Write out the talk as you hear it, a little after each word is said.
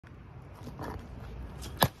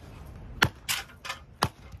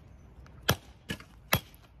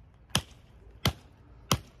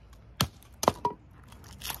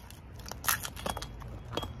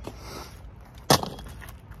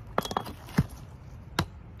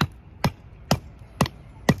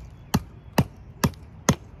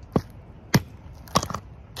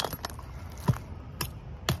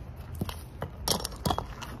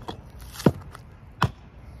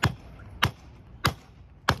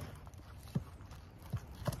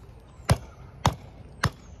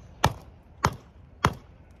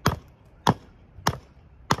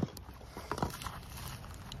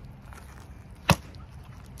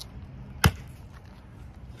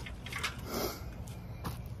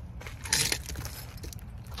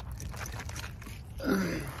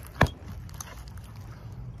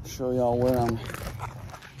Show y'all where I'm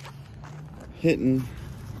hitting.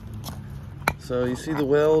 So you see the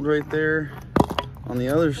weld right there. On the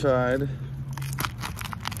other side,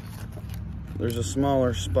 there's a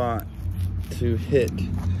smaller spot to hit.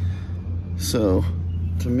 So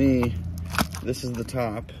to me, this is the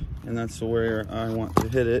top, and that's where I want to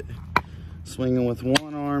hit it. Swinging with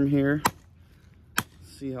one arm here.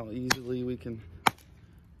 See how easily we can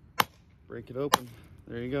break it open.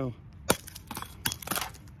 There you go.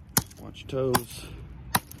 Watch your toes.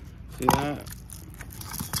 See that?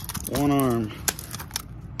 One arm.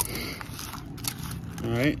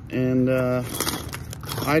 Alright, and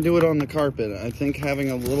I do it on the carpet. I think having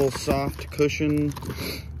a little soft cushion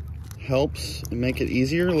helps and make it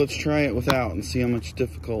easier. Let's try it without and see how much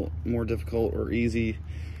more difficult or easy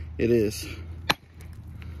it is.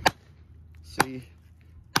 See,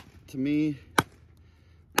 to me,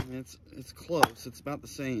 I mean, it's close. It's about the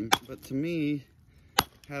same, but to me,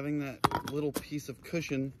 having that little piece of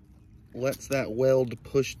cushion lets that weld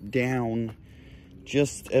push down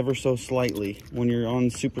just ever so slightly. When you're on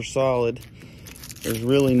super solid, there's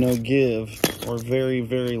really no give, or very,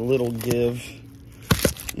 very little give,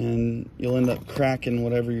 and you'll end up cracking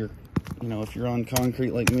whatever you're, if you're on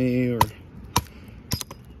concrete like me, or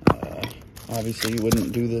obviously you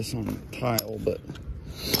wouldn't do this on tile, but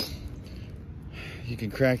you can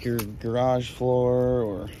crack your garage floor,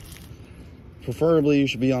 or preferably you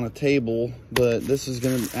should be on a table, but this is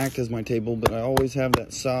going to act as my table. But I always have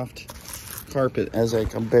that soft carpet as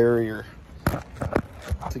like a barrier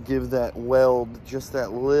to give that weld just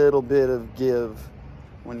that little bit of give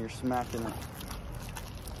when you're smacking it.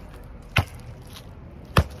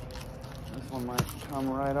 This one might come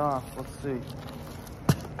right off. Let's see.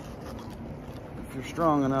 If you're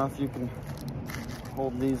strong enough, you can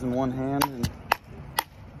hold these in one hand and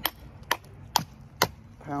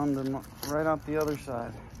pound them right out the other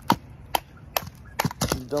side.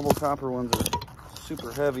 These double copper ones are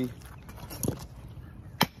super heavy.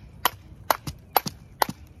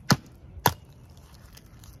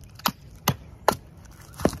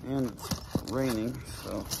 And it's raining,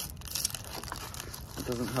 so it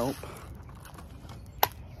doesn't help.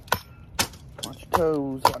 Watch your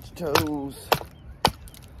toes, watch your toes.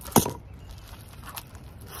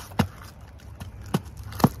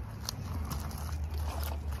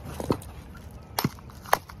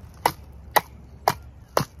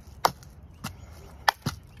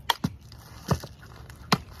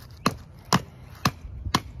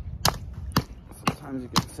 Sometimes you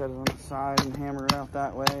can set it on the side and hammer it out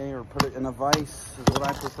that way, or put it in a vise is what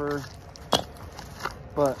I prefer.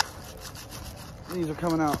 But these are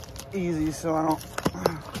coming out easy, so I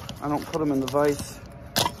don't put them in the vise.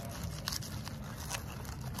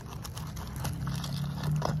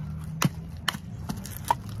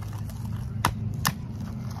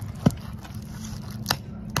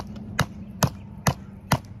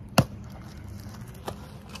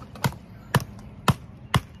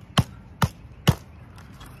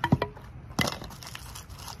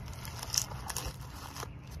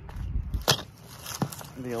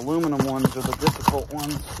 The aluminum ones are the difficult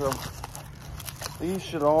ones, so these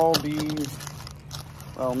should all be,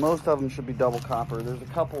 well, most of them should be double copper. There's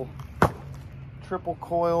a couple triple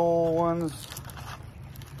coil ones,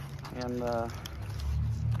 and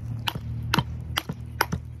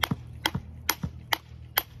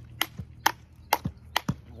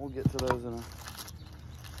we'll get to those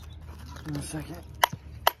in a second.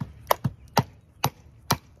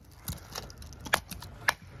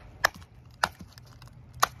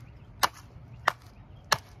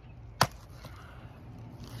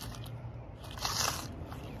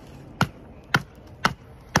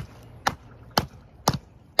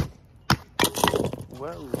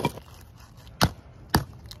 Whoa.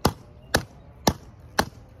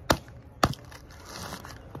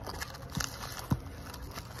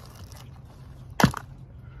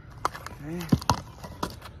 Okay.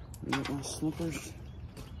 Let me get my snippers.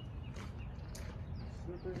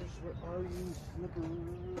 Snippers, where are you, snippers?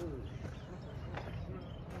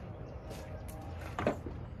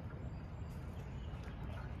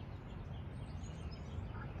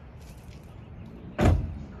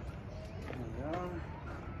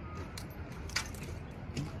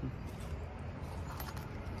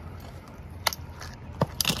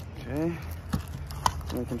 Okay,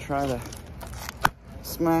 we can try to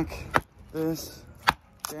smack this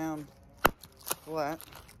down flat.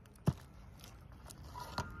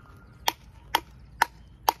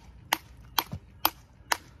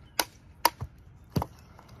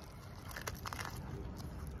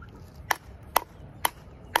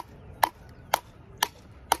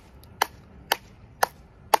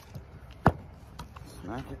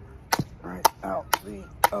 Smack it right out the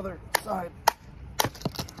other side.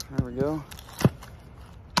 There we go.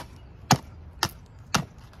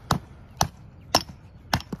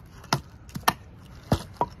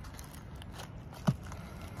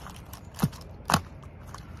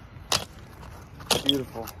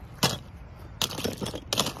 Beautiful.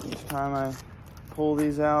 Each time I pull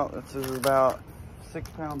these out, this is about 6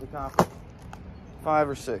 pounds of copper. 5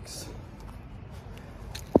 or 6.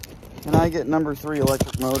 And I get number 3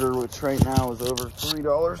 electric motor, which right now is over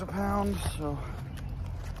 $3 a pound, so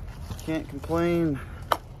can't complain.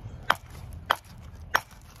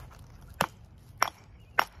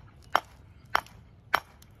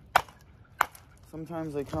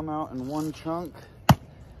 Sometimes they come out in one chunk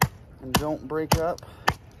and don't break up,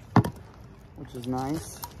 which is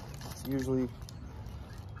nice. It's usually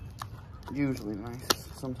nice.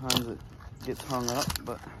 Sometimes it gets hung up,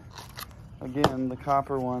 but again, the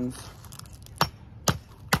copper ones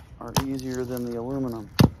are easier than the aluminum.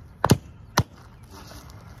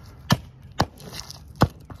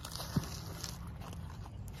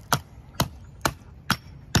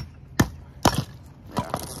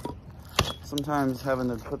 Yeah. Sometimes having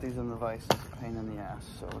to put these in the vise is a pain in the ass,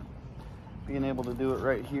 so being able to do it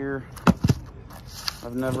right here.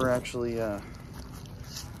 I've never actually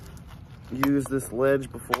used this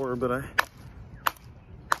ledge before, but I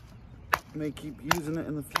may keep using it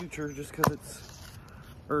in the future just because it's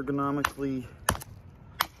ergonomically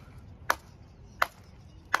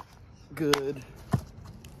good.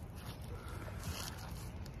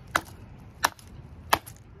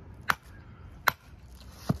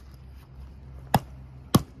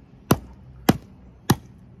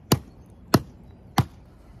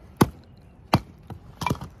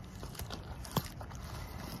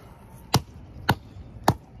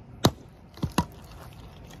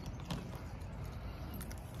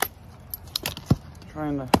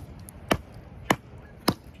 Trying to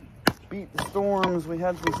beat the storms. We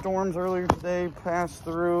had some storms earlier today pass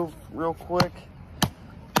through real quick.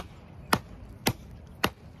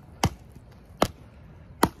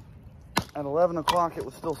 At 11 o'clock it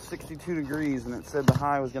was still 62 degrees and it said the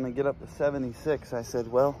high was going to get up to 76. I said,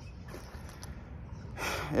 well,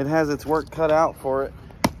 it has its work cut out for it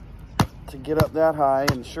to get up that high,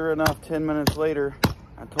 and sure enough, 10 minutes later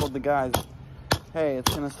I told the guys, hey,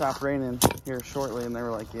 it's gonna stop raining here shortly, and they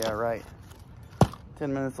were like, yeah, right.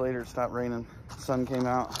 10 minutes later, it stopped raining. The sun came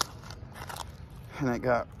out, and it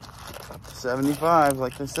got up to 75,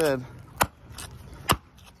 like they said.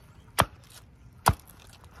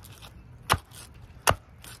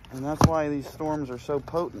 And that's why these storms are so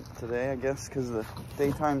potent today, I guess, because of the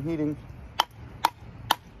daytime heating.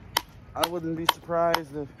 I wouldn't be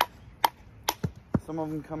surprised if some of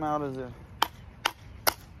them come out as a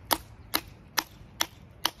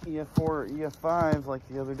EF4 or EF5 like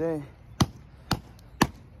the other day,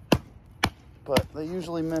 but they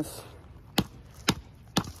usually miss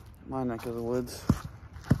my neck of the woods.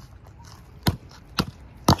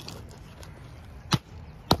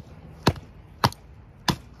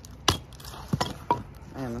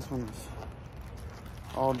 Man, this one is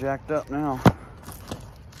all jacked up now.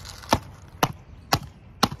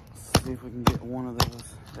 Let's see if we can get one of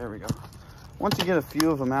those. There we go. Once you get a few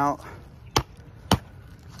of them out,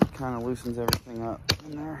 kind of loosens everything up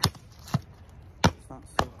in there. It's not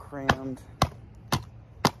so crammed,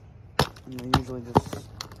 and they usually just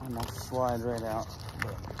almost slide right out.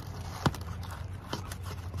 But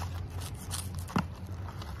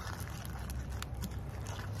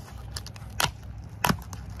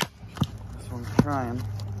this one's trying.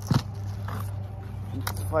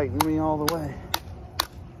 It's fighting me all the way.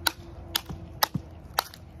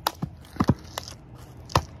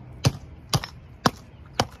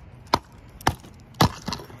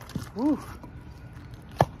 Whew.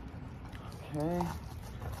 Okay,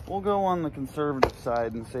 We'll go on the conservative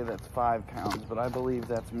side and say that's 5 pounds, but I believe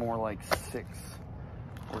that's more like 6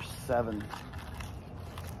 or 7.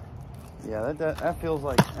 Yeah, that feels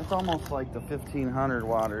like, that's almost like the 1500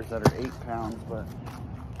 waters that are 8 pounds, but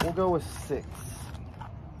we'll go with 6.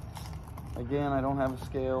 Again, I don't have a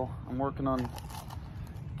scale. I'm working on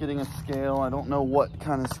getting a scale. I don't know what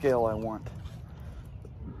kind of scale I want.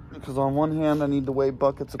 Because on one hand, I need to weigh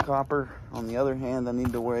buckets of copper. On the other hand, I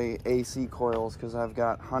need to weigh AC coils because I've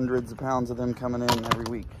got hundreds of pounds of them coming in every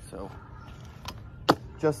week. So,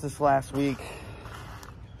 just this last week,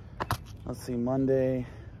 let's see, Monday,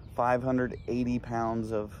 580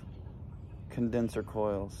 pounds of condenser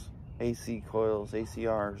coils, AC coils,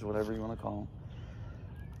 ACRs, whatever you want to call them.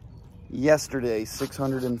 Yesterday,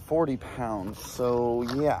 640 pounds. So,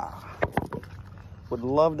 yeah, would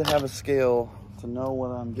love to have a scale to know what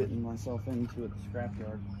I'm getting myself into at the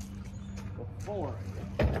scrapyard before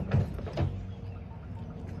I get there.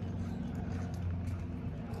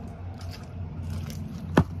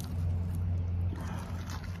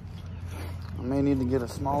 I may need to get a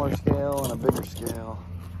smaller scale and a bigger scale,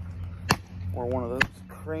 or one of those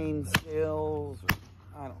crane scales, or,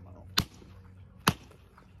 I don't know.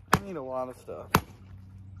 I need a lot of stuff,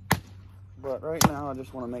 but right now I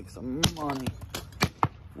just want to make some money.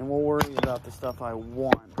 And we'll worry about the stuff I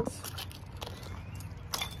want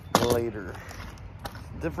later.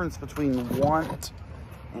 The difference between want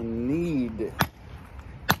and need.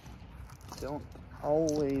 Don't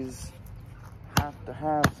always have to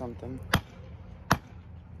have something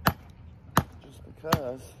just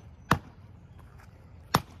because.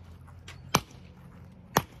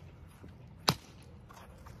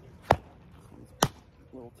 A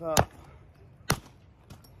little tough.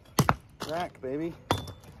 Crack, baby.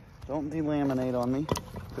 Don't delaminate on me,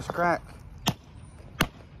 just crack.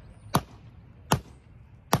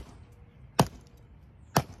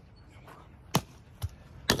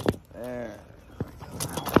 There.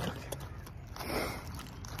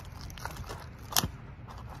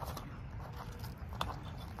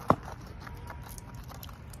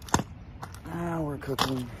 Now we're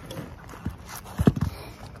cooking.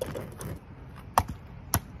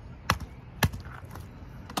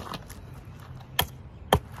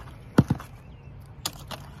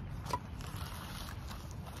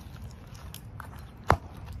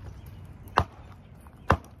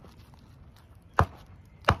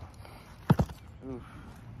 Oof,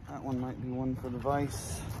 that one might be one for the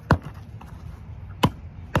vise. I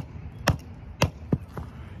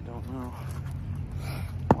don't know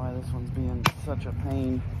why this one's being such a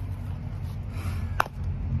pain.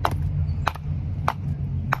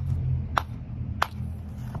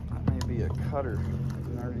 That may be a cutter. You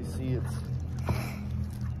can already see it's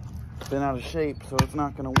been out of shape, so it's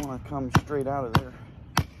not going to want to come straight out of there.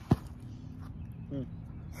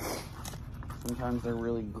 Sometimes they're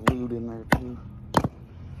really glued in there too.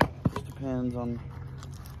 Just depends on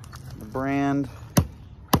the brand,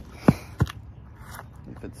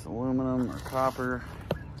 if it's aluminum or copper.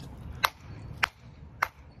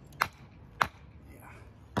 Yeah,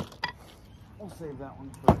 we'll save that one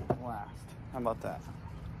for last. How about that?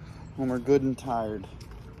 When we're good and tired,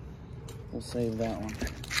 we'll save that one.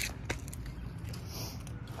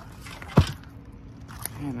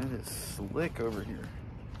 Man, it is slick over here.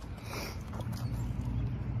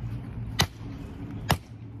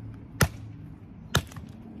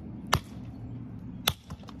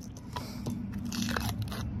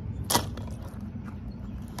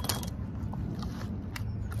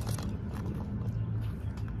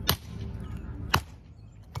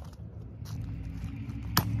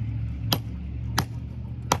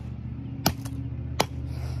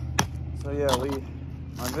 So yeah,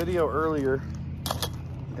 my video earlier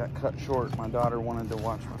got cut short. My daughter wanted to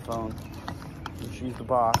watch my phone, and she's the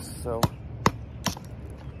boss, so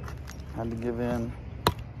had to give in.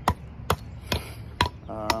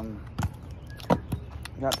 Got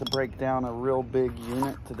to break down a real big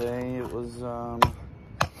unit today. It was, I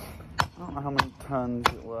don't know how many tons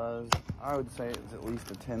it was. I would say it was at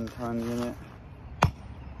least a 10-ton unit.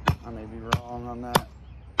 I may be wrong on that.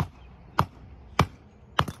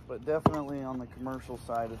 But definitely on the commercial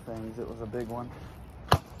side of things, it was a big one.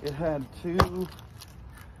 It had two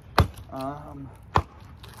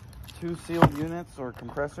sealed units or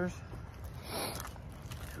compressors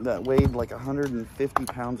that weighed like 150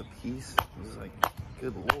 pounds a piece. It was like,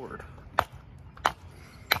 good Lord.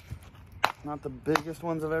 Not the biggest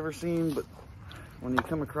ones I've ever seen, but when you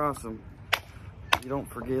come across them, you don't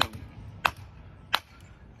forget them.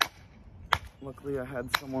 Luckily I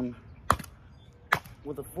had someone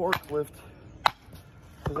with a forklift,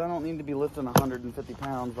 because I don't need to be lifting 150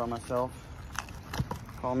 pounds by myself.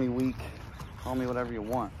 Call me weak. Call me whatever you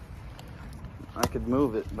want. I could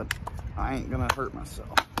move it, but I ain't gonna hurt myself.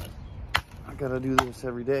 I gotta do this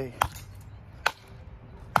every day.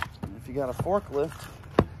 And if you got a forklift,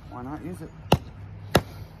 why not use it?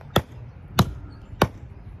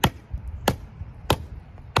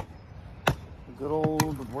 Good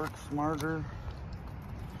old work smarter,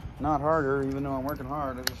 not harder, even though I'm working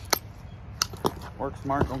hard. I just work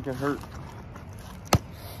smart, don't get hurt.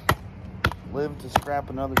 Live to scrap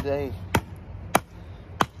another day.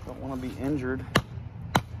 Don't want to be injured,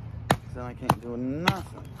 because then I can't do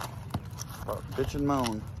nothing but bitch and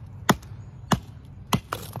moan.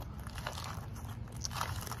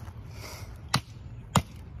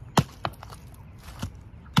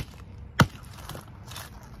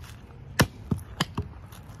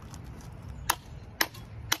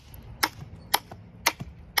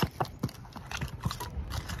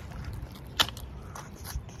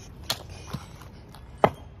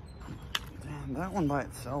 That one by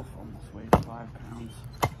itself almost weighs 5 pounds.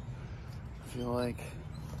 I feel like.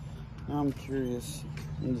 Now I'm curious.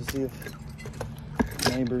 I need to see if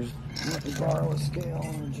neighbors let me borrow a scale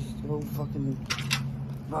or just go fucking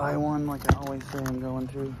buy one like I always say I'm going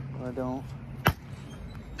to, but I don't.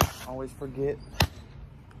 Always forget.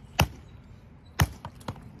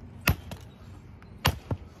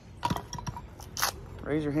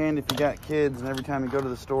 Raise your hand if you got kids and every time you go to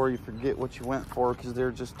the store you forget what you went for because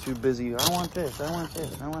they're just too busy. I want this, I want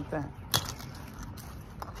this, I want that.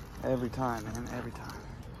 Every time, man, every time.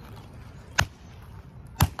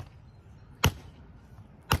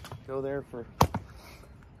 Go there for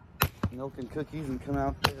milk and cookies and come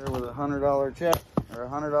out there with a $100 check or a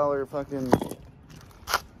 $100 fucking,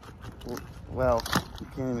 well, you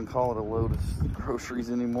can't even call it a load of groceries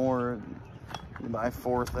anymore. You buy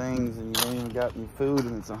 4 things and you ain't even got any food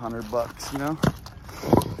and it's $100, you know?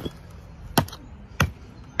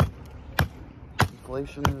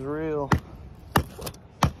 Inflation is real.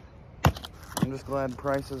 I'm just glad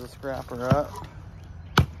prices of scrap are up.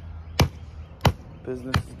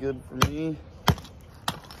 Business is good for me.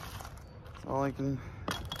 That's all I can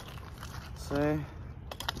say.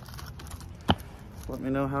 Just let me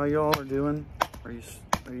know how y'all are doing. Are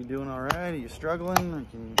you doing all right? Are you struggling? Or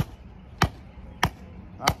can you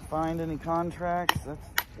not find any contracts? That's,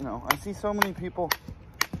 you know, I see so many people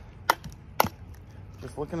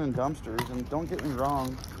just looking in dumpsters, and don't get me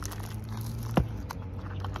wrong,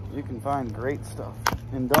 you can find great stuff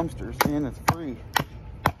in dumpsters and it's free.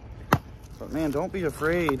 But man, don't be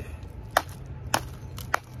afraid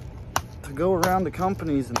to go around to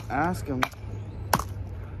companies and ask them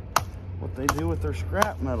what they do with their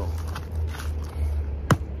scrap metal.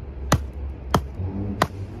 You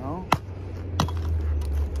know?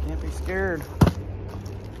 Can't be scared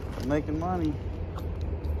of making money.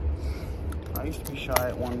 I used to be shy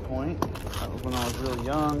at one point. That was when I was really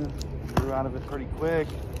young. Grew out of it pretty quick.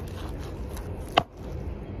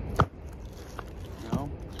 You know?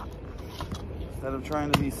 Instead of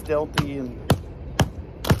trying to be stealthy and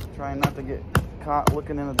trying not to get caught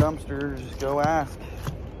looking in a dumpster, just go ask.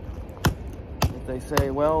 If they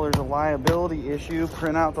say, well, there's a liability issue,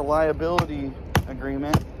 print out the liability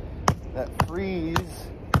agreement that frees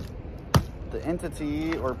the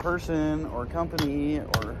entity or person or company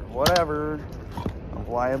or whatever of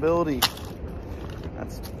liability.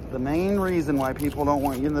 That's the main reason why people don't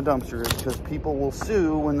want you in the dumpster, is because people will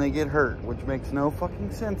sue when they get hurt, which makes no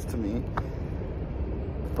fucking sense to me,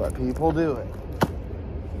 but people do it.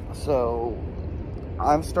 So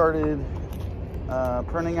I've started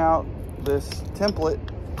printing out this template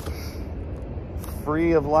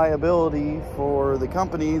free of liability for the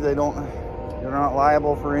company. They're not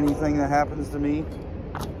liable for anything that happens to me,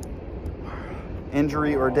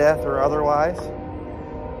 injury or death or otherwise.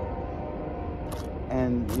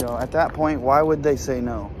 And, you know, at that point, why would they say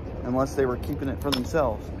no? Unless they were keeping it for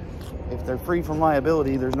themselves. If they're free from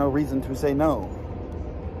liability, there's no reason to say no.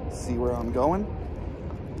 See where I'm going?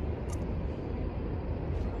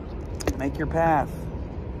 Make your path.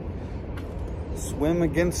 Swim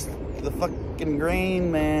against the fucking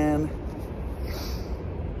grain, man.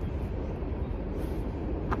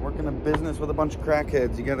 Working a business with a bunch of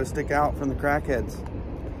crackheads. You gotta stick out from the crackheads.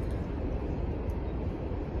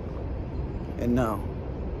 And no,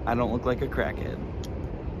 I don't look like a crackhead.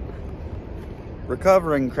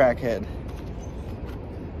 Recovering crackhead.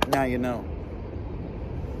 Now you know.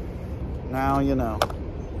 Now you know.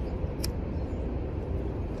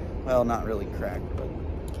 Well, not really crack, but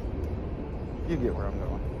you get where I'm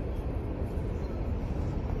going.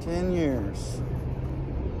 10 years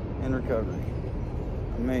in recovery.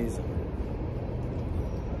 Amazing.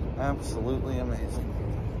 Absolutely amazing.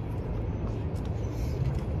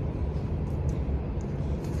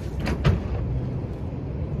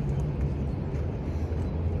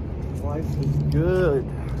 Life is good.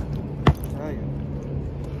 I tell you.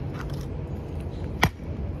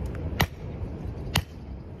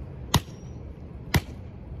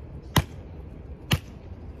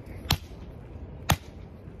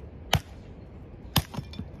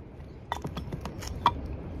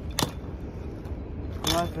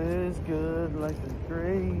 Life is good, life is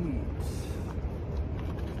great. And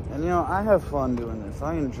you know, I have fun doing this.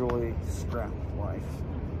 I enjoy scrap life.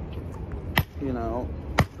 You know,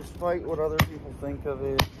 despite what other people think of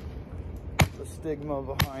it, the stigma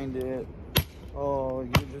behind it. Oh,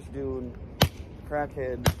 you're just doing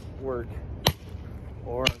crackhead work.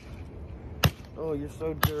 Or, oh, you're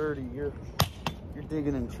so dirty, you're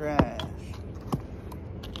digging in trash.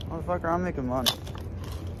 Motherfucker, I'm making money.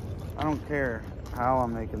 I don't care how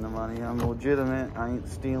I'm making the money. I'm legitimate. I ain't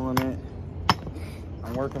stealing it.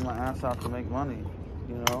 I'm working my ass off to make money,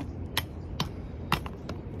 you know?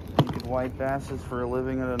 You could wipe asses for a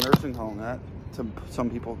living at a nursing home. That, to some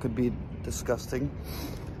people, could be disgusting.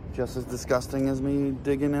 Just as disgusting as me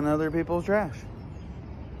digging in other people's trash.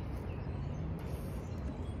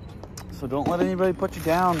 So don't let anybody put you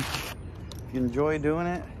down. If you enjoy doing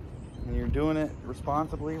it, and you're doing it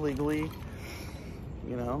responsibly, legally,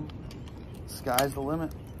 you know, sky's the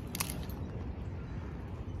limit.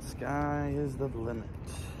 Sky is the limit.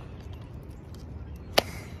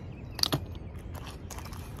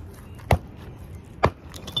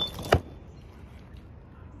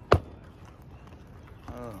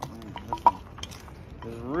 Oh man, this one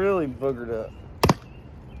is really boogered up.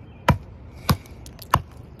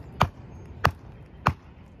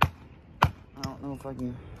 I don't know if I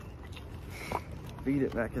can beat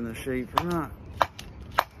it back into shape or not.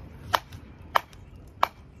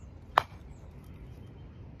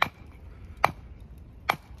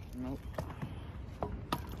 Nope.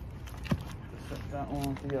 Set that one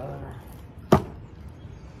with the other.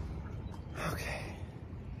 Okay.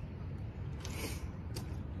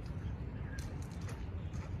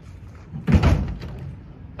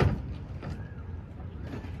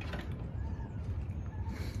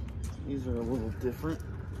 These are a little different.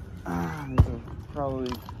 These are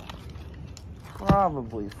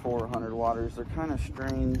probably 400 waters. They're kind of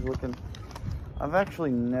strange looking. I've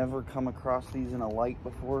actually never come across these in a light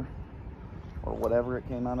before, or whatever it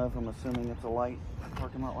came out of. I'm assuming it's a light,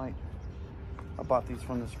 parking lot light. I bought these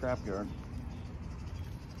from the scrapyard,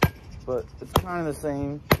 but it's kind of the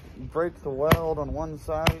same. You break the weld on one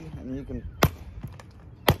side, and you can,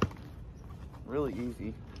 really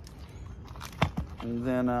easy. And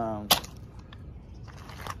then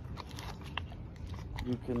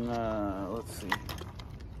you can, let's see.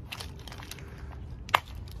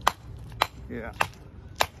 Yeah.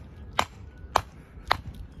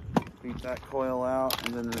 Beat that coil out,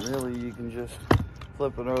 and then really you can just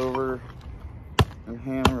flip it over and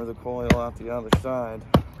hammer the coil out the other side.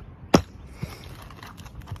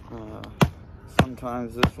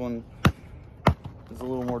 Sometimes this one is a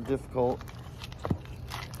little more difficult,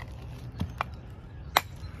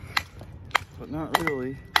 but not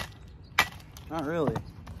really. Not really.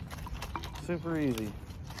 Super easy.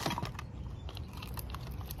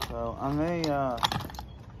 So I may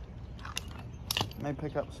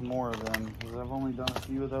pick up some more of them, because I've only done a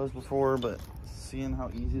few of those before, but seeing how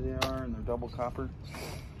easy they are, and they're double copper,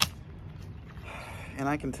 and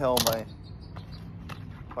I can tell by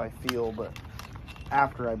feel, but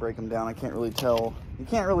after I break them down, I can't really tell. You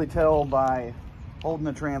can't really tell by holding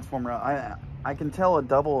the transformer out. I can tell a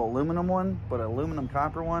double aluminum one, but an aluminum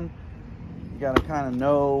copper one, you got to kind of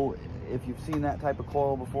know. If you've seen that type of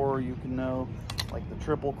coil before, you can know. Like the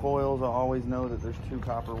triple coils, I always know that there's 2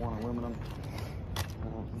 copper, 1 aluminum.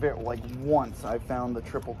 Like once I found the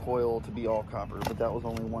triple coil to be all copper, but that was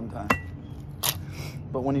only one time.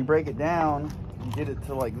 But when you break it down, you get it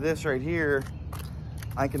to like this right here,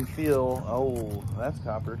 I can feel, oh, that's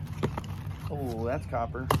copper. Oh, that's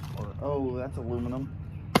copper. Or, oh, that's aluminum.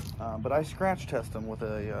 But I scratch test them with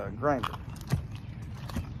a grinder.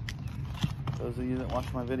 Those of you that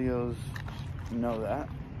watch my videos know that.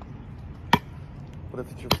 But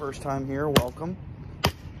if it's your first time here, welcome.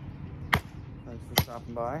 Thanks for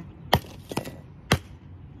stopping by.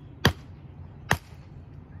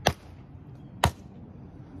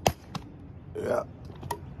 Yeah.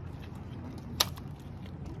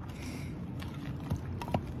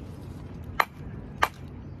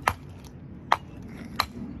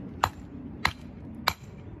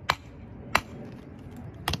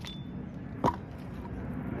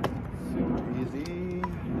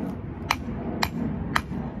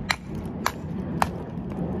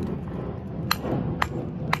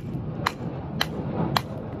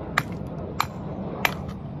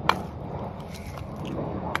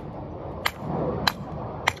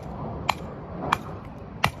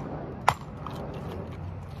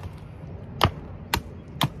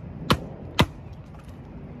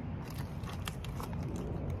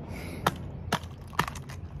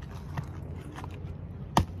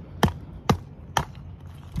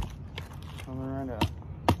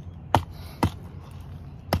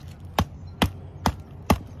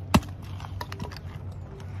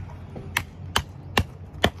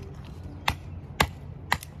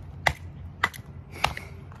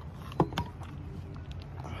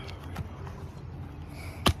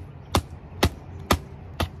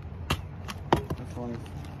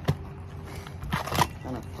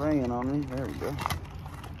 preying on me. There we go.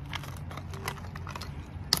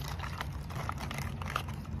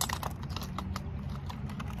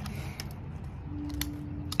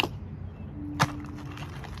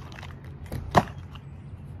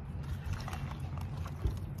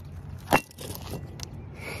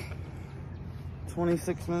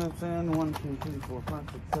 "26 minutes in, 1, 2, 3, 4, 5,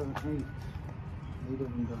 6, 7, 8. 8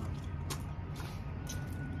 of them done.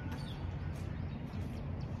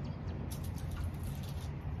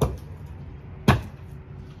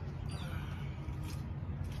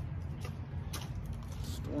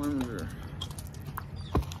 Storms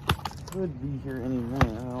could be here any minute.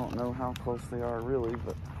 I don't know how close they are really,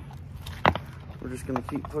 but we're just gonna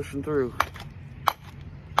keep pushing through.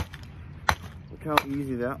 Look how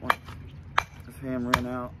easy that one. This ham ran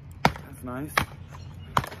out. That's nice.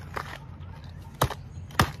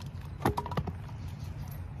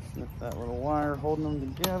 Snip that little wire holding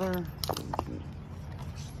them together.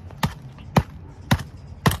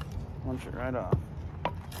 Punch it right off.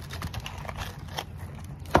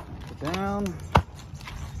 Put it down.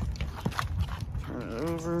 Turn it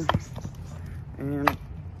over. And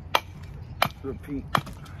repeat.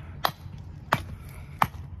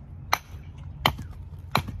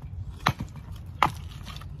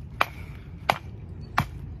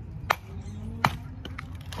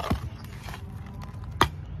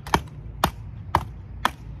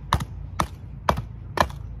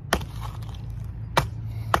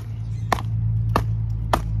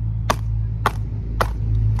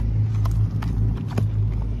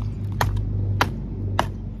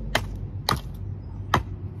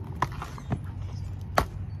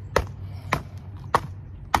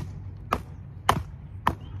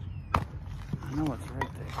 I know it's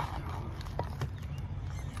right there.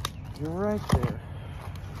 You're right there.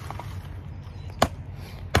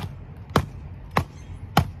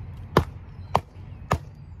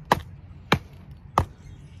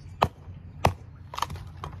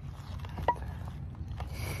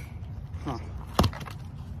 Huh.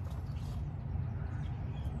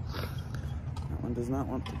 That one does not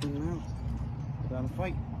want to come out without a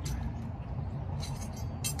fight.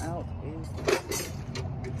 Out is...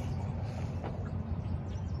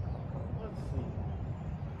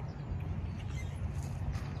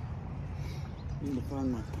 Need to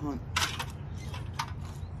find my punch.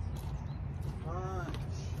 Punch.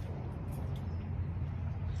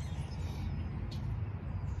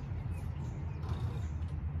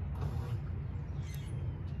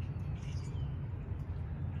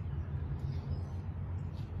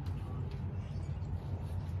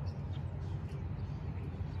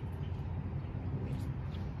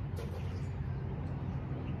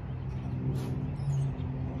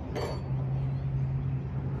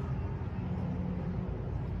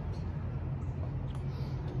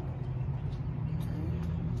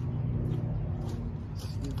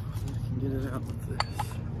 Get it out with this.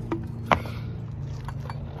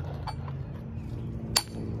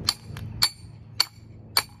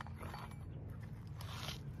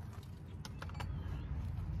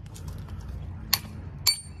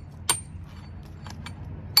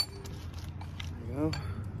 There we go.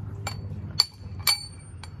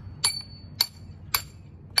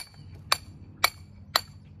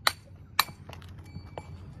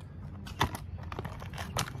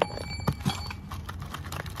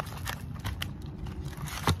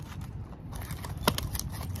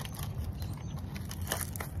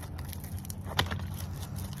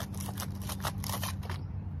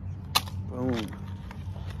 Boom.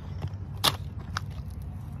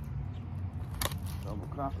 Double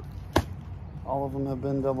copper. All of them have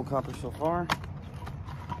been double copper so far.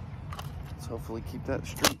 Let's hopefully keep that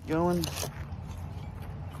streak going.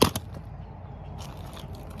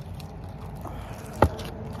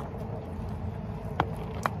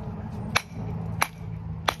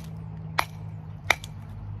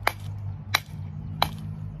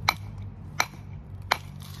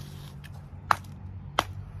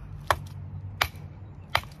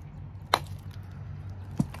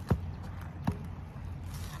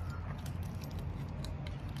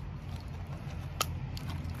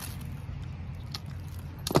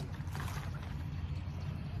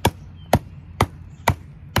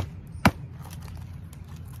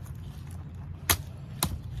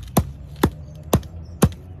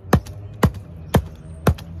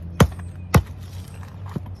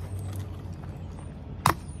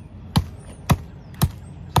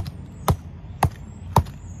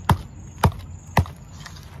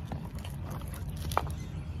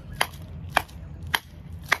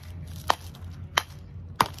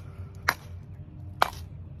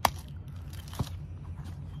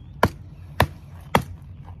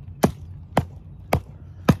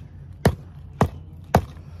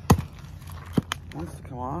 wants to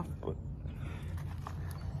come off, but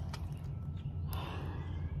at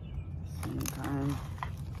the same time,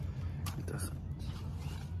 it doesn't.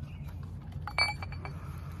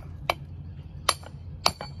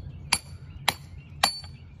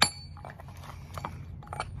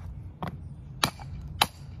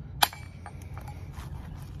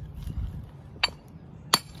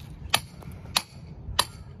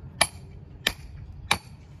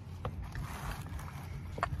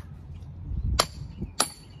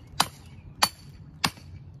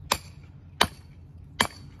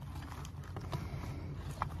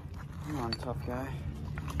 Come on, tough guy.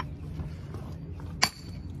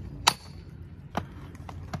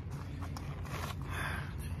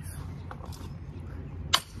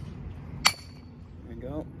 There we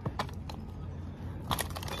go.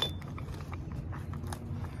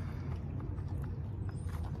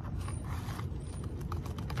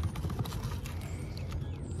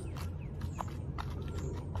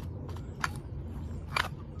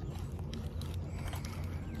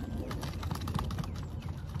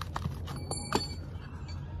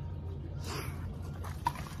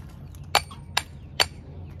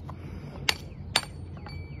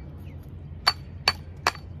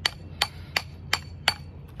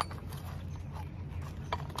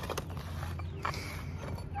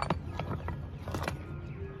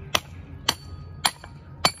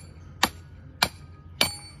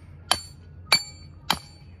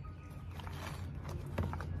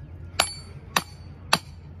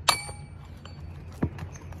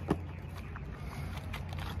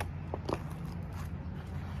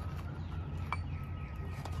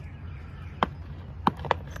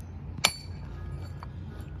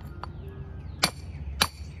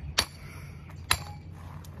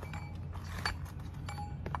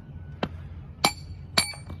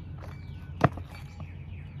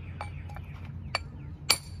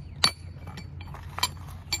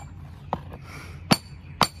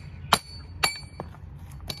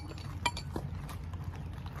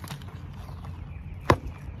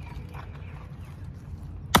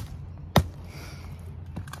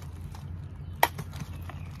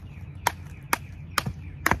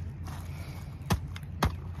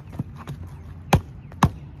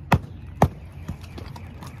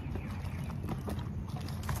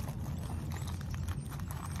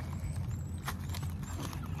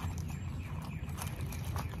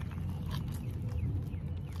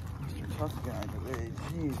 Tough guy today,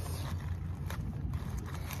 jeez.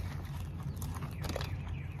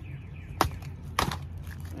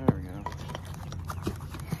 There we go.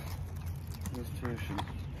 Here's tuition.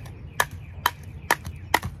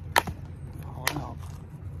 Fall out.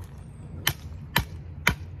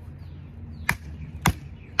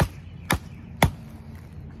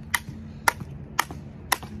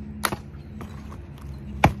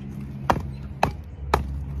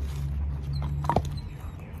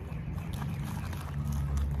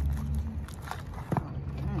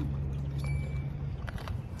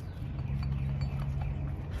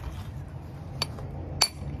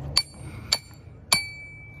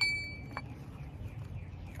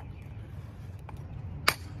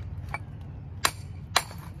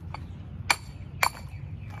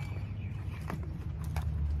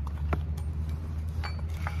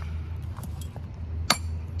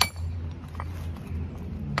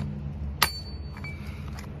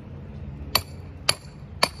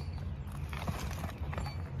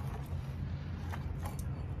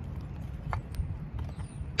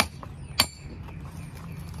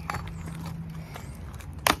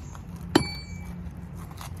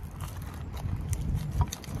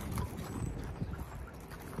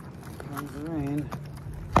 Comes the rain.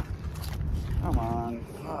 Come on.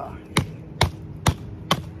 Fuck.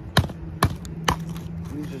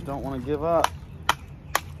 You just don't want to give up.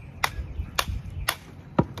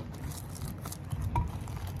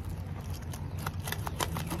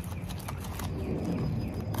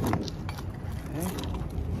 Okay.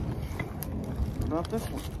 What about this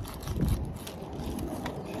one?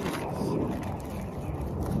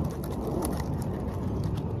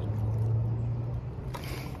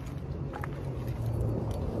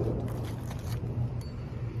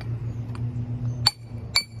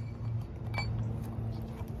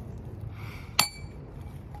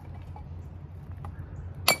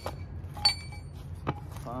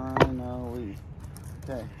 Finally.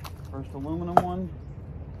 Okay, first aluminum one.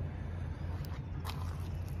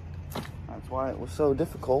 That's why it was so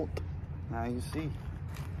difficult. Now you see.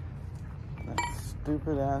 That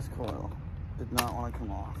stupid ass coil did not want to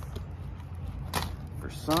come off. For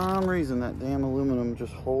some reason, that damn aluminum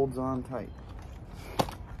just holds on tight.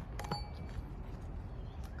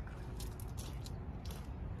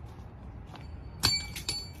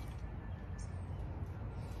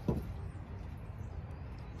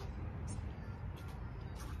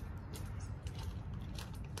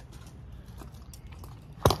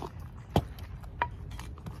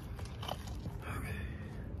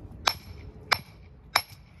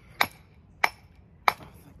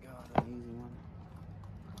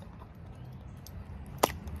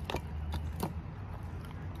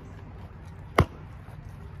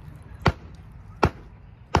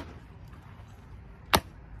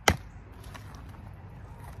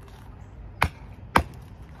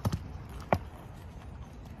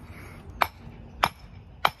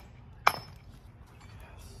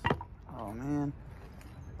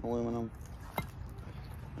 aluminum.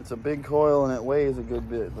 It's a big coil and it weighs a good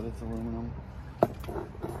bit, but it's aluminum.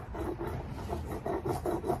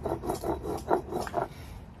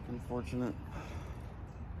 Unfortunate.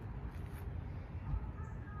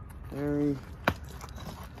 Very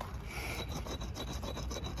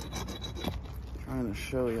trying to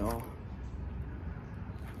show y'all.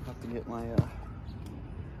 Have to get my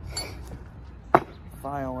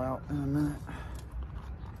file out in a minute.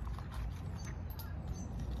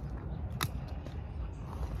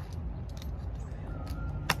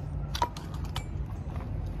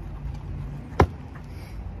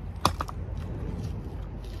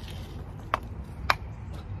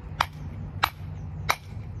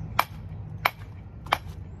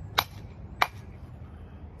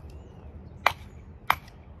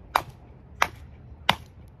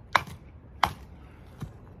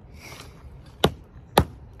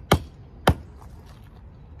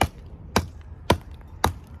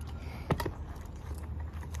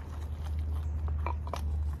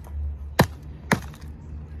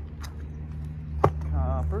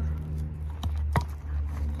 Copper.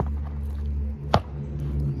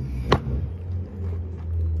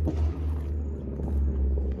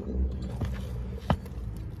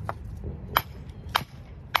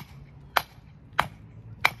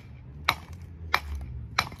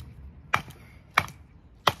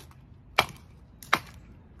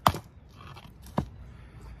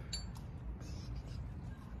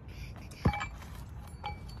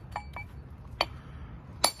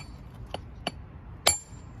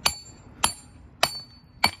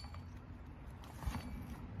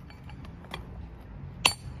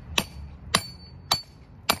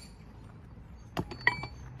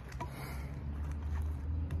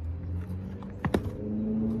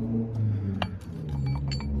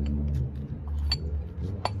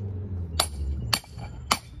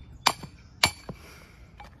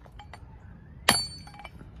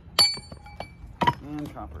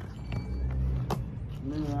 And copper.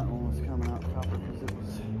 Knew that one was coming out copper because it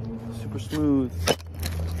was super smooth. I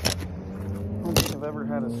don't think I've ever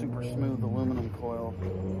had a super smooth aluminum coil,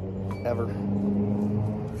 ever.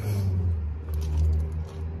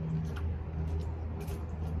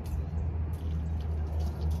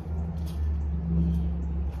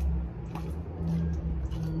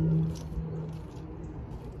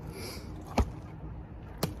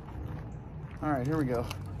 All right, here we go.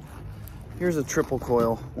 Here's a triple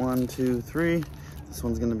coil. 1, 2, 3. This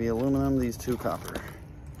one's gonna be aluminum, these two copper.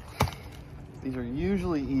 These are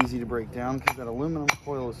usually easy to break down because that aluminum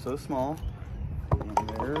coil is so small. And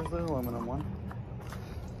there's the aluminum one.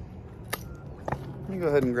 Let me go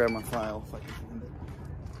ahead and grab my file if I can find it.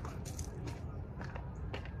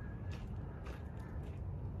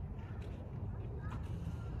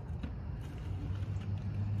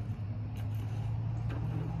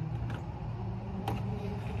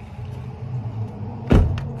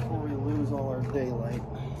 All our daylight,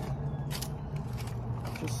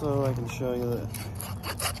 just so I can show you that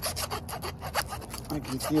I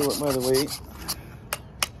can feel it by the weight.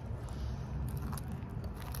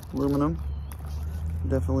 Aluminum,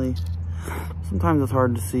 definitely. Sometimes it's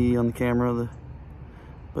hard to see on the camera,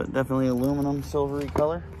 but definitely aluminum, silvery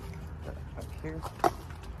color back here.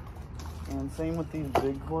 And same with these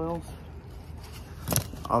big coils.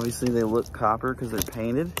 Obviously they look copper because they're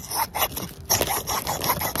painted.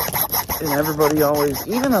 And everybody always,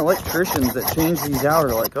 even electricians that change these out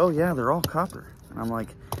are like, oh yeah, they're all copper. And I'm like,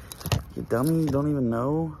 you dummy, you don't even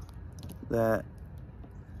know that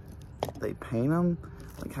they paint them?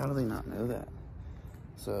 Like, how do they not know that?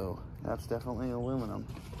 So that's definitely aluminum.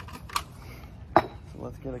 So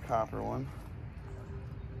let's get a copper one.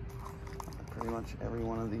 Pretty much every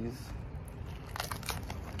one of these.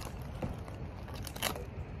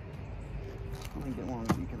 Let me get one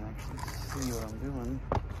so you can actually see what I'm doing.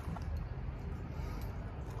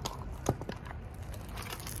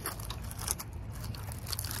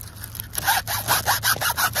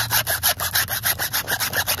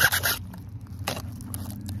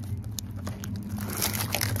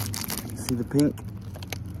 See the pink?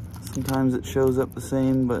 Sometimes it shows up the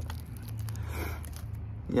same, but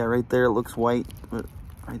yeah, right there it looks white, but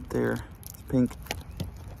right there it's pink.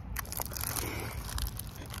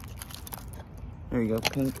 There you go,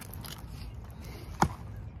 pink.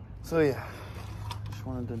 So yeah, just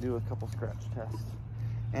wanted to do a couple scratch tests.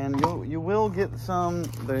 And you will get some,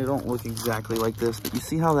 they don't look exactly like this, but you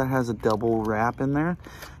see how that has a double wrap in there?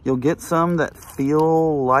 You'll get some that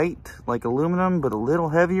feel light, like aluminum, but a little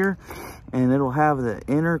heavier. And it'll have the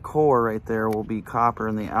inner core right there will be copper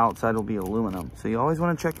and the outside will be aluminum. So you always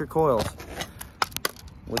want to check your coils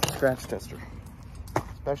with the scratch tester.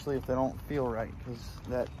 especially if they don't feel right, because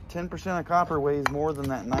that 10% of copper weighs more than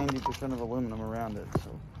that 90% of aluminum around it.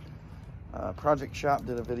 So Project Shop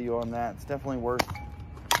did a video on that. It's definitely worth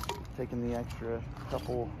taking the extra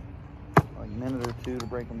couple, like minute or two to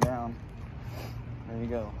break them down. There you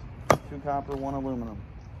go. 2 copper, 1 aluminum.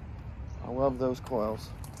 I love those coils.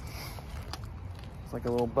 It's like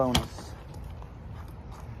a little bonus,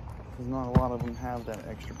 because not a lot of them have that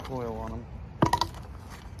extra coil on them.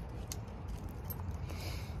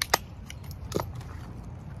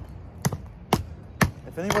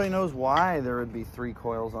 If anybody knows why there would be 3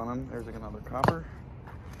 coils on them, there's like another copper.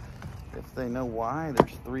 If they know why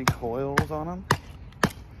there's 3 coils on them,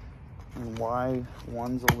 and why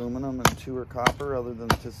 1's aluminum and 2 are copper, other than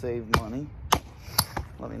to save money,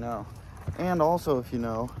 let me know. And also, if you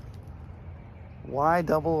know, why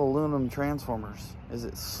double aluminum transformers? Is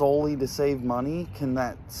it solely to save money? Can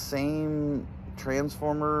that same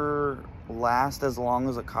transformer last as long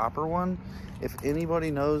as a copper one? If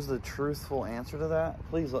anybody knows the truthful answer to that,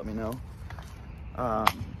 please let me know.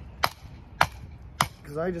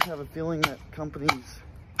 Because I just have a feeling that companies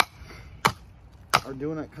are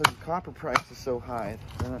doing it because the copper price is so high.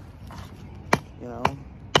 You know,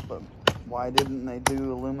 but why didn't they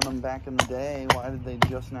do aluminum back in the day? Why did they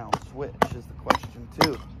just now switch is the question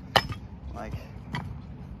too. Like,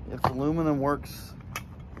 if aluminum works,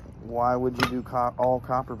 why would you do all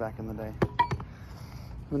copper back in the day?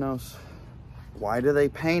 Who knows? Why do they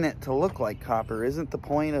paint it to look like copper? Isn't the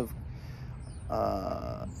point of,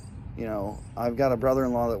 you know, I've got a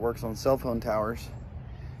brother-in-law that works on cell phone towers,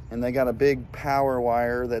 and they got a big power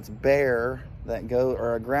wire that's bare that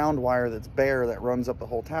or a ground wire that's bare that runs up the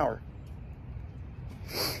whole tower.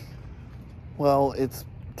 Well, it's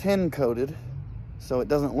tin coated, so it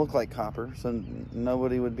doesn't look like copper, so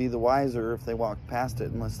nobody would be the wiser if they walked past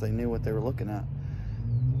it unless they knew what they were looking at.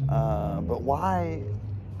 But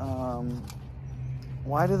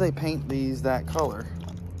why do they paint these that color?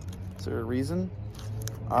 Is there a reason?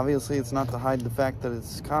 Obviously it's not to hide the fact that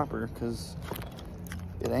it's copper, because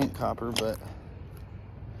it ain't copper, but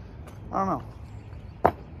I don't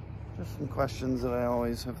know. Just some questions that I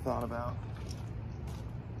always have thought about.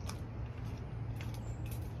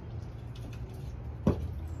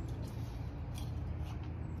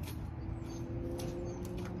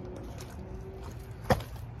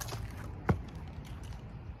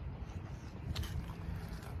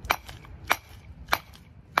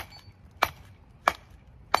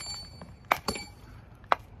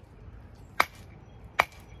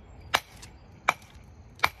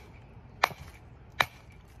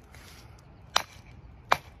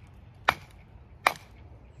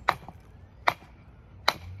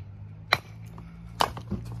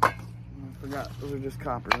 I forgot, those are just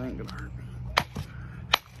copper, they ain't gonna hurt.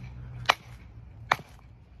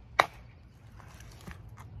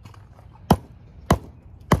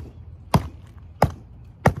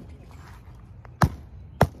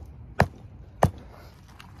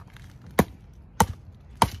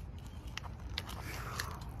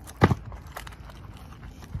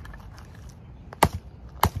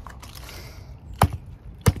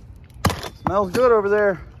 Smells good over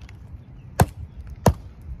there.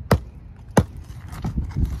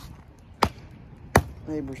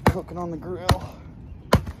 Neighbor's cooking on the grill.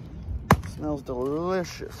 Smells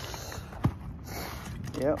delicious.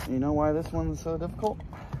 Yep, you know why this one's so difficult?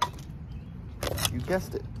 You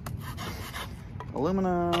guessed it.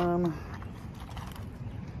 Aluminum.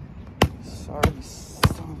 Sorry,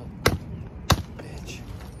 son of a bitch.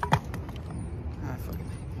 I fucking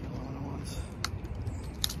hate the aluminum ones.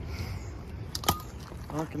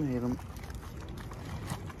 Fucking hate them.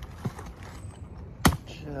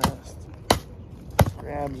 Just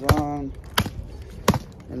grabs on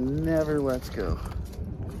and never lets go.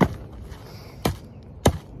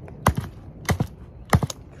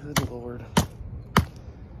 Good Lord.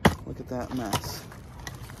 Look at that mess.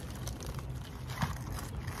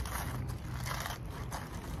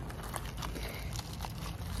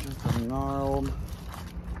 Just a gnarled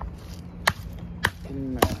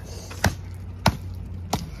mess.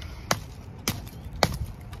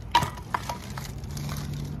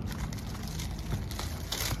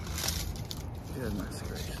 Goodness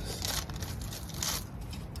gracious.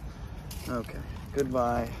 Okay,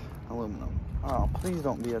 goodbye aluminum. Oh, please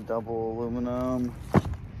don't be a double aluminum.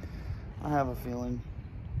 I have a feeling.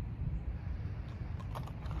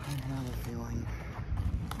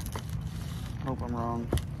 Hope I'm wrong.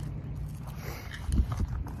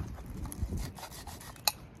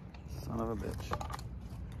 Son of a bitch.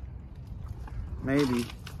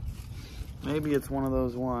 Maybe it's one of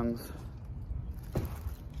those ones.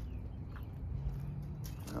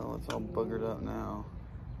 Oh, it's all buggered up now.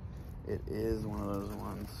 It is one of those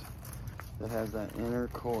ones that has that inner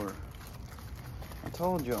core. I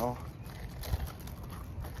told y'all.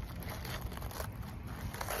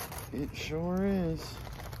 It sure is.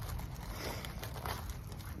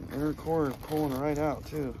 The inner core is pulling right out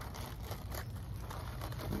too.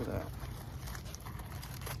 Look at that.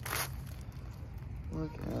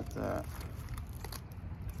 Look at that.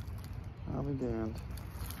 I'll be damned.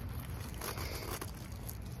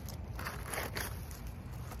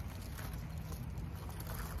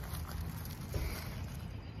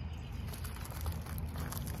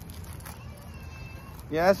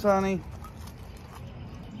 Yes, honey.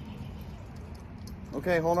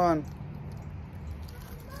 Okay, hold on.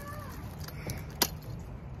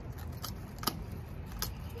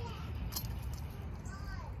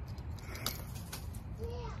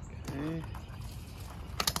 Okay.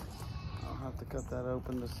 I'll have to cut that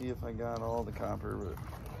open to see if I got all the copper, but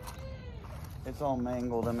it's all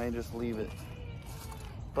mangled. I may just leave it.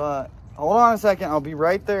 But hold on a second. I'll be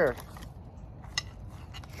right there.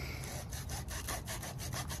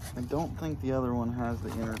 I don't think the other one has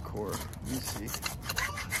the inner core. Let me see.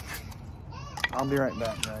 I'll be right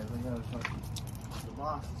back, guys. I gotta talk. The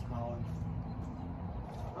boss is calling.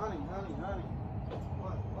 Honey, honey, honey.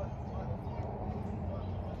 What?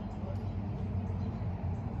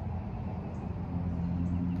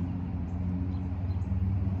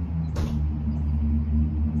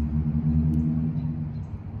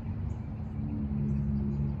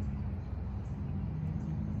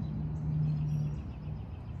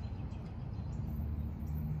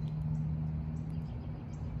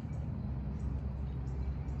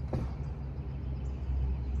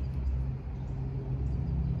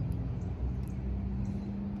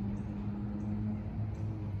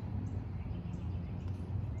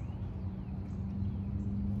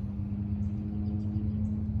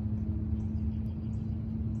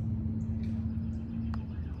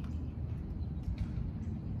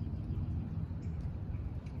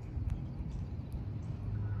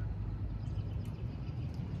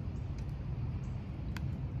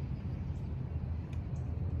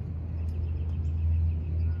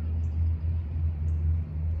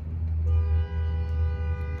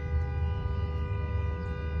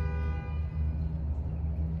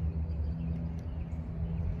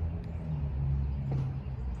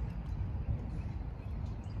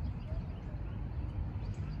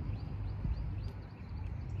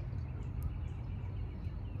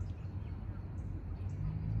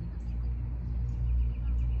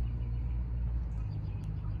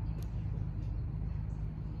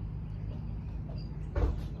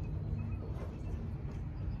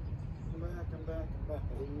 I'm back. I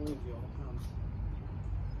didn't leave y'all.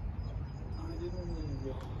 I didn't leave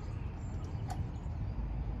y'all.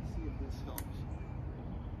 Let's see if this helps.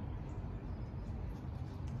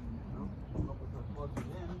 No, help if I plug it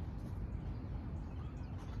in.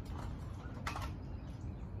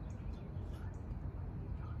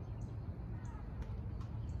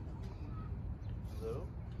 So,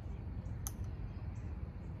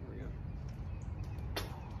 here we go.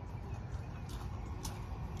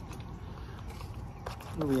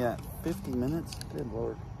 What are we at? 50 minutes? Good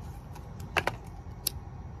Lord.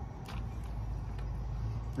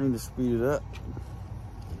 I need to speed it up.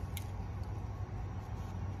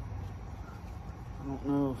 I don't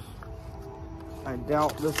know if... I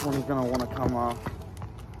doubt this one's going to want to come off.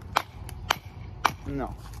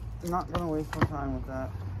 No. I'm not going to waste my time with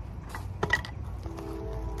that.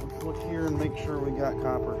 Let's look here and make sure we got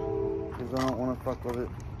copper, because I don't want to fuck with it.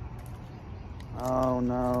 Oh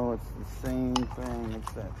no, it's the same thing.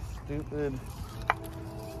 It's that stupid...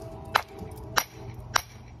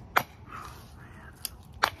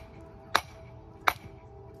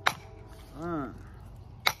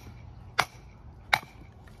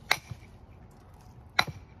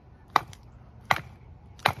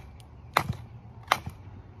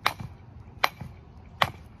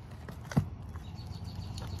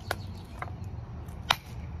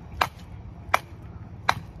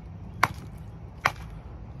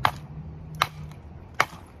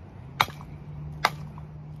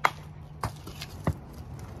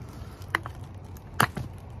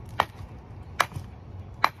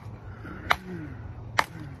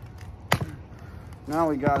 Now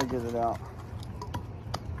we gotta get it out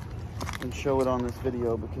and show it on this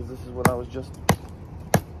video, because this is what I was just,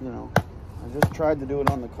 you know, I just tried to do it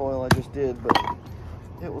on the coil. I just did, but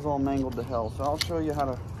it was all mangled to hell. So I'll show you how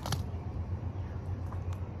to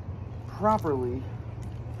properly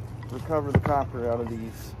recover the copper out of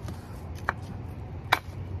these.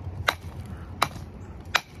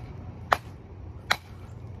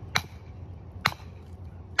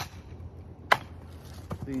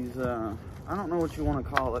 these, I don't know what you want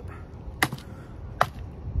to call it.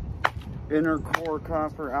 Inner core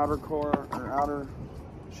copper, outer core, or outer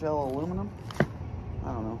shell aluminum.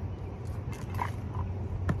 I don't know.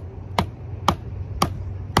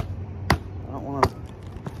 I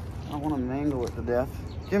don't want to mangle it to death.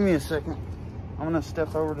 Give me a second. I'm gonna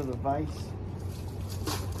step over to the vise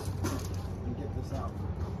and get this out.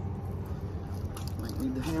 Might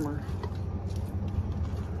need the hammer.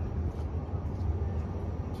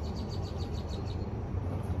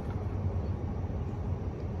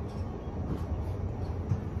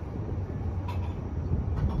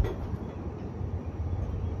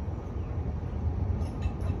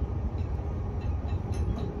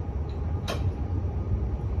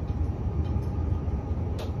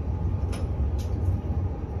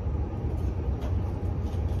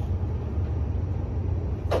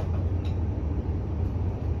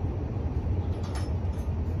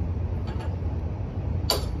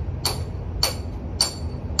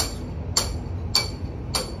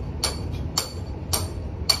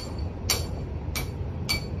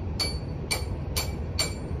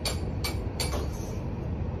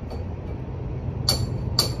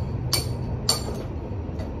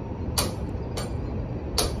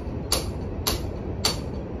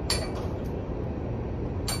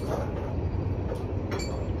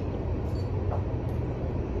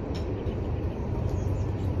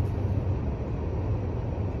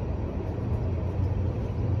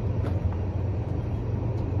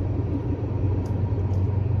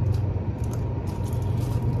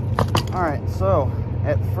 Alright, so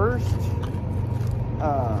at first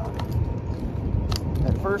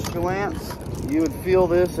glance, you would feel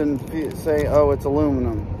this and say, oh, it's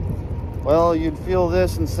aluminum. Well, you'd feel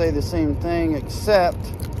this and say the same thing, except,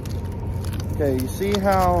 okay, you see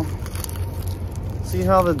how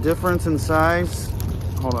the difference in size?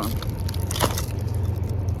 Hold on.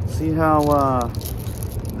 See how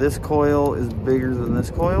this coil is bigger than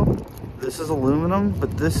this coil? This is aluminum,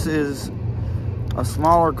 but this is a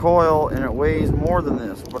smaller coil and it weighs more than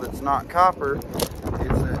this, but it's not copper.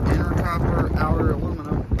 It's an inner copper, outer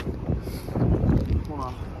aluminum. Hold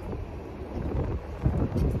on.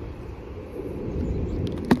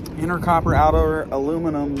 Inner copper, outer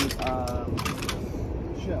aluminum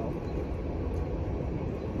shell.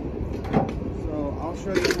 So I'll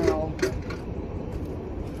show you how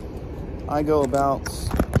I go about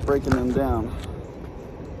breaking them down.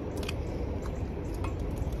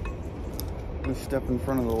 Let me step in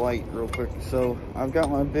front of the light real quick. So I've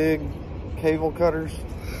got my big cable cutters,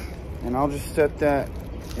 and I'll just set that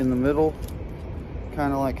in the middle,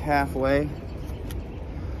 kind of like halfway,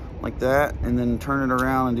 like that, and then turn it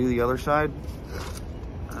around and do the other side,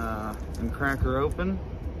 and crack her open.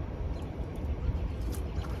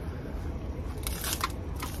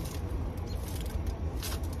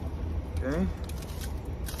 Okay.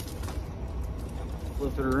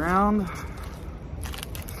 Flip it around.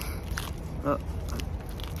 Oh.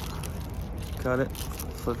 Cut it,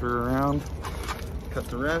 flip it around, cut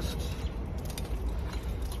the rest.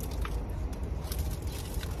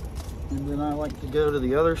 And then I like to go to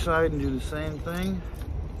the other side and do the same thing.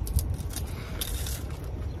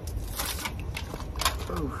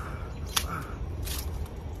 Ooh.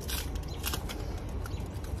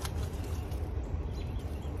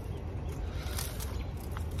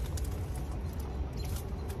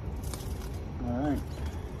 All right.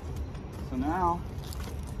 So now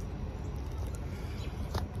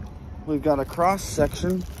we've got a cross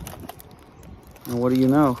section, and what do you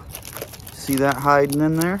know? See that hiding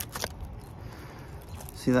in there?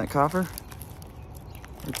 See that copper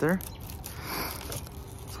right there?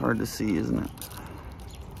 It's hard to see, isn't it?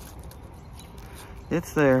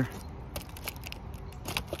 It's there.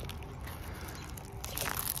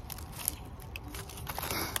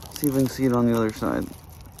 See if we can see it on the other side.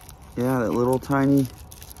 Yeah, that little tiny,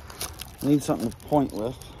 I need something to point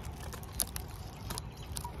with.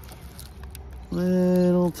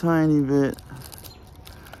 Little tiny bit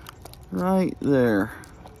right there.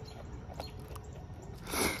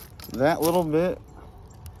 That little bit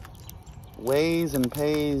weighs and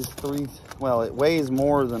pays it weighs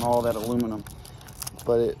more than all that aluminum,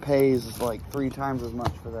 but it pays like 3 times as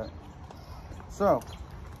much for that. So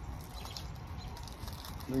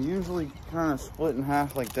they're usually kind of split in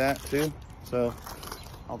half like that too. So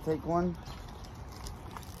I'll take one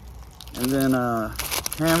and then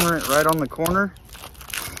hammer it right on the corner,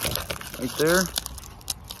 right there,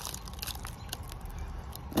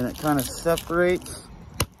 and it kind of separates.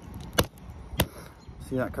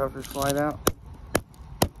 See that cover slide out?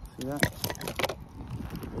 See that?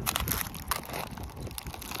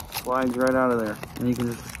 Slides right out of there, and you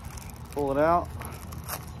can just pull it out.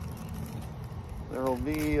 There will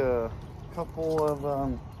be a couple of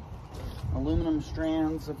aluminum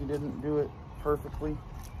strands if you didn't do it perfectly.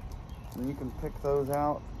 And you can pick those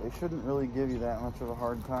out. They shouldn't really give you that much of a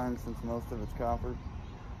hard time since most of it's copper.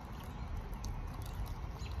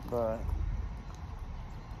 But,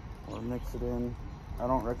 or mix it in. I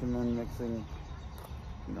don't recommend mixing,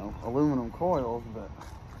 you know, aluminum coils, but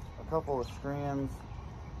a couple of strands,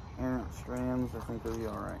 errant strands, I think they'll be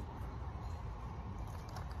alright.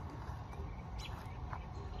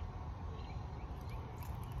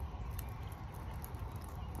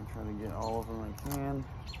 I'll try to get all of them I can.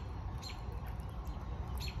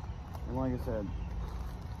 And like I said,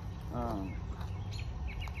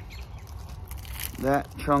 that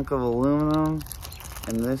chunk of aluminum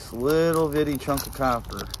and this little bitty chunk of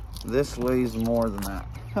copper, this weighs more than that.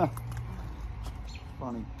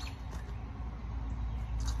 Funny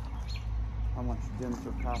how much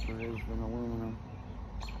denser copper is than aluminum.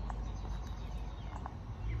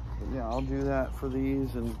 But yeah, I'll do that for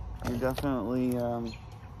these, and you're definitely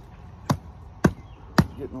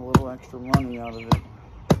getting a little extra money out of it.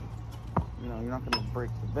 You know, you're not going to break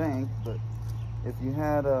the bank, but if you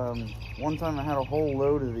had, one time I had a whole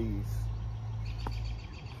load of these,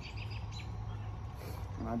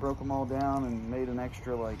 and I broke them all down and made an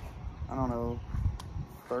extra, like, I don't know,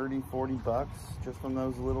 30, 40 bucks just from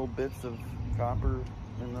those little bits of copper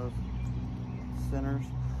in those centers.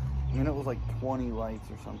 I mean, it was like 20 lights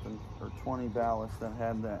or something, or 20 ballasts that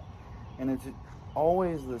had that. And it's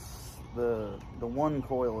always the one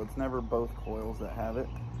coil. It's never both coils that have it.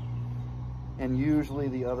 And usually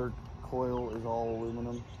the other coil is all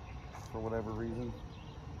aluminum for whatever reason.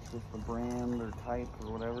 Just the brand or type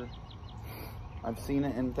or whatever. I've seen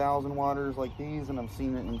it in 1,000 watters like these, and I've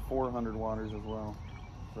seen it in 400 watters as well.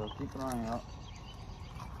 So keep an eye out.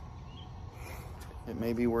 It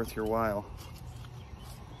may be worth your while.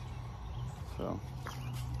 So,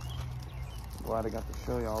 glad I got to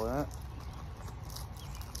show you all that.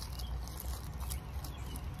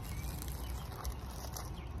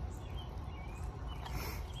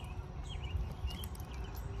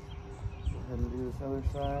 Go ahead and do this other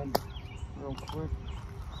side real quick.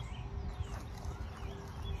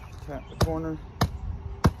 Tap the corner.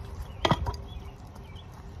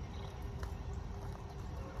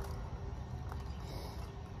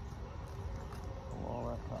 Pull all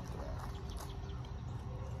that copper out.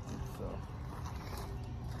 Like so.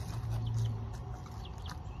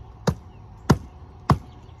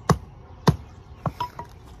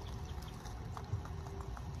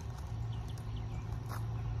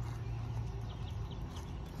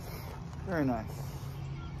 Very nice.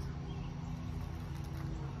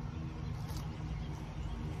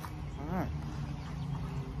 All right.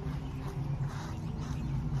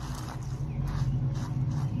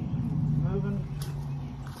 Moving.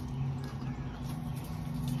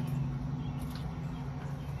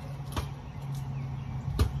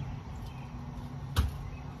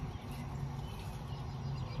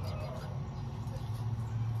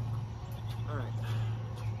 All right.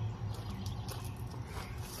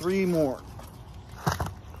 3 more.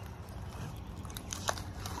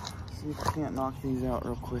 See if I can't knock these out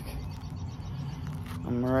real quick.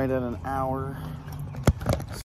 I'm right at an hour.